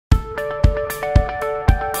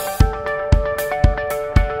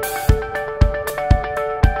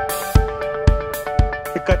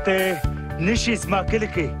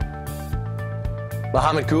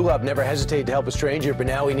Mohammed Gulab never hesitated to help a stranger, but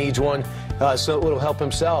now he needs one so it'll help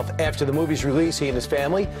himself. After the movie's release, he and his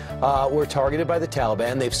family were targeted by the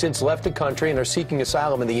Taliban. They've since left the country and are seeking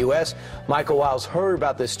asylum in the U.S. Michael Wiles heard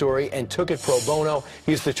about this story and took it pro bono.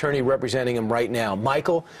 He's the attorney representing him right now.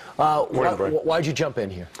 Michael, why'd you jump in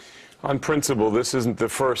here? On principle, this isn't the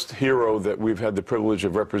first hero that we've had the privilege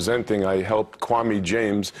of representing. I helped Kwame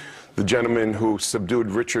James, the gentleman who subdued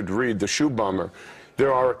Richard Reed, the shoe bomber.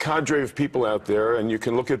 There are a cadre of people out there, and you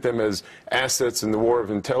can look at them as assets in the war of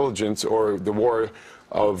intelligence or the war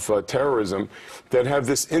of terrorism, that have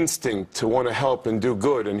this instinct to want to help and do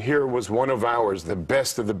good. And here was one of ours, the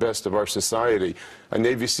best of our society, a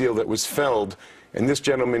Navy SEAL that was felled. And this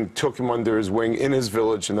gentleman took him under his wing in his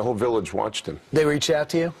village, and the whole village watched him. They reached out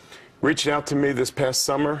to you? Reached out to me this past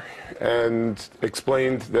summer and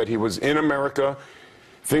explained that he was in America.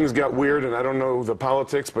 Things got weird, and I don't know the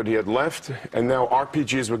politics, but he had left, and now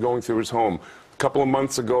RPGs were going through his home. A couple of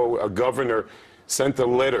months ago, a governor sent a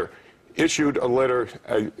letter, issued a letter,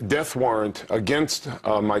 a death warrant against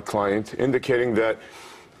my client, indicating that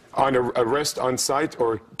on arrest on site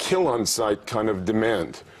or kill on site kind of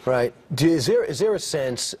demand. Right. Is there a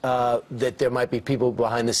sense that there might be people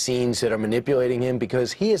behind the scenes that are manipulating him?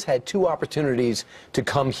 Because he has had 2 opportunities to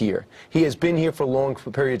come here. He has been here for long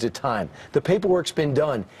periods of time. The paperwork's been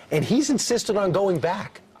done, and he's insisted on going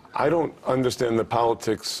back. I don't understand the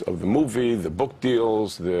politics of the movie, the book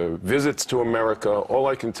deals, the visits to America. All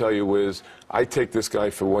I can tell you is I take this guy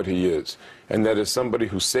for what he is, and that is somebody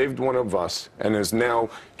who saved one of us and is now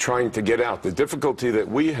trying to get out. The difficulty that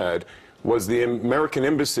we had was the American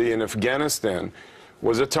embassy in Afghanistan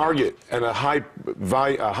was a target, and a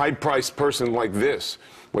high-priced person like this,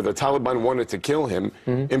 where the Taliban wanted to kill him,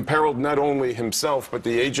 imperiled not only himself, but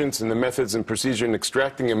the agents and the methods and procedure in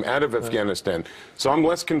extracting him out of Afghanistan. So I'm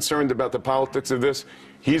less concerned about the politics of this.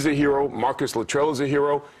 He's a hero. Marcus Luttrell is a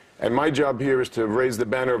hero. And my job here is to raise the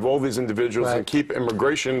banner of all these individuals and keep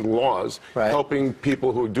immigration laws helping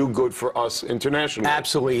people who do good for us internationally.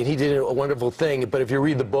 Absolutely, and he did a wonderful thing. But if you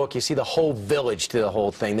read the book, you see the whole village to the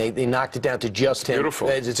whole thing. They knocked it down to just him. Beautiful.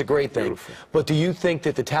 It's a great thing. Beautiful. But do you think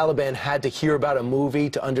that the Taliban had to hear about a movie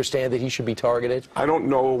to understand that he should be targeted? I don't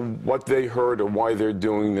know what they heard or why they're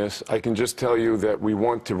doing this. I can just tell you that we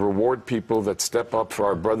want to reward people that step up for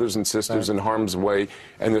our brothers and sisters in harm's way.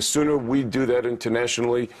 And the sooner we do that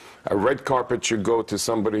internationally, a red carpet should go to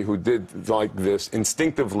somebody who did like this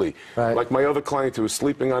instinctively. Like my other client who was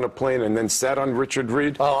sleeping on a plane and then sat on Richard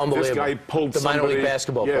Reed. Oh, unbelievable. This guy pulled the minor league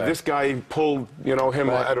basketball player. This guy pulled, him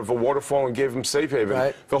out of a waterfall and gave him safe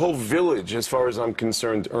haven. The whole village, as far as I'm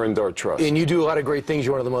concerned, earned our trust. And you do a lot of great things.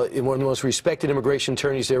 You're one of the most respected immigration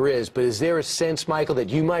attorneys there is. But is there a sense, Michael, that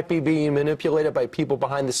you might be being manipulated by people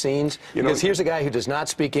behind the scenes? Because here's a guy who does not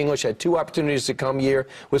speak English, had 2 opportunities to come here,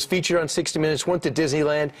 was featured on 60 Minutes, went to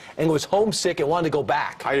Disneyland, and was homesick and wanted to go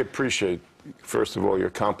back. I appreciate, first of all, your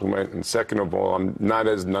compliment, and second of all, I'm not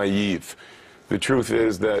as naive. The truth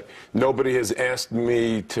is that nobody has asked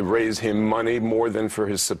me to raise him money more than for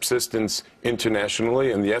his subsistence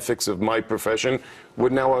internationally, and the ethics of my profession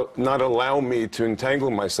would now not allow me to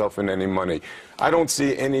entangle myself in any money. I don't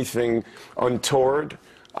see anything untoward.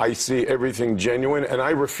 I see everything genuine, and I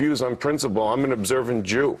refuse on principle. I'm an observant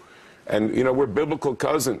Jew, and, we're biblical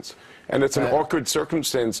cousins. And it's an awkward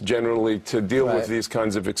circumstance generally to deal with these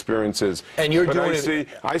kinds of experiences. And you're doing it.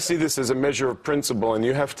 I see this as a measure of principle, and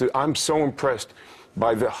you have to. I'm so impressed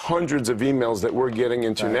by the hundreds of emails that we're getting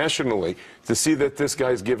internationally to see that this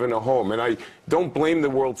guy's given a home. And I don't blame the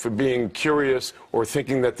world for being curious or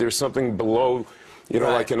thinking that there's something below,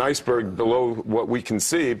 like an iceberg below what we can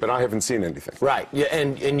see, but I haven't seen anything. Right, yeah,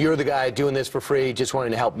 and you're the guy doing this for free, just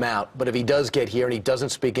wanting to help him out. But if he does get here and he doesn't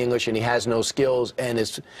speak English and he has no skills and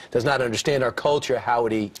does not understand our culture, how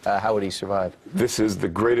would he survive? This is the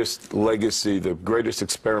greatest legacy, the greatest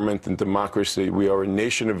experiment in democracy. We are a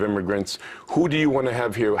nation of immigrants. Who do you want to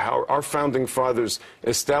have here? How our founding fathers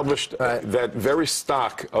established that very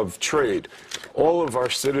stock of trade. All of our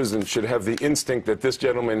citizens should have the instinct that this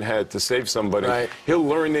gentleman had to save somebody. He'll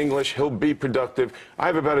learn English. He'll be productive. I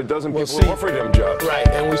have about a dozen people who offered him jobs. Right,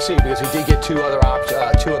 and we see, because he did get two other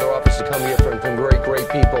offers to come here from great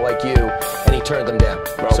people like you, and he turned them down.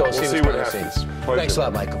 Well, so we'll see what happens. Thanks a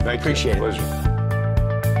lot, Michael. Thank Appreciate you. it. Pleasure.